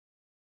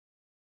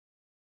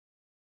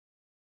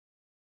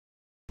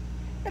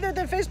Hey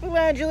there, Facebook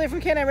Land, Julia from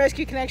Canine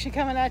Rescue Connection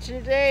coming at you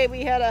today.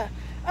 We had a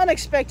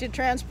unexpected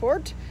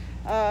transport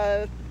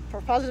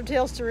for Positive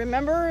Tales to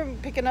Remember.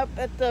 Picking up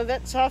at the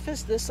vet's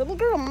office this little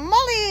girl,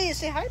 Molly.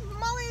 Say hi,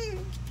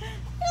 Molly.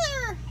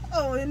 There.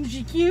 Oh, isn't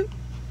she cute?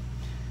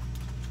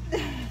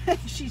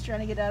 She's trying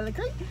to get out of the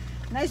crate.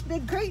 Nice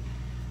big crate.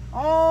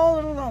 All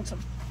little lonesome.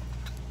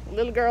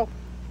 Little girl,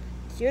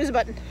 cute as a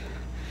button.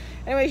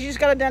 Anyway, she just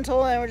got a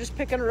dental, and we're just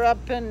picking her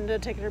up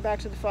and taking her back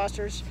to the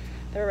Fosters.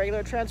 Their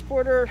regular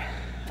transporter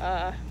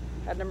had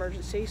an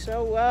emergency,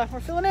 so we're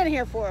filling in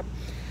here for them.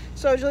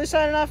 So Julie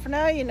signing off for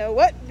now. You know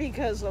what?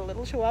 Because the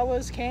little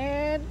chihuahuas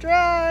can't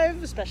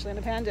drive, especially in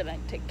a pandemic.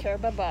 Take care.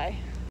 Bye-bye.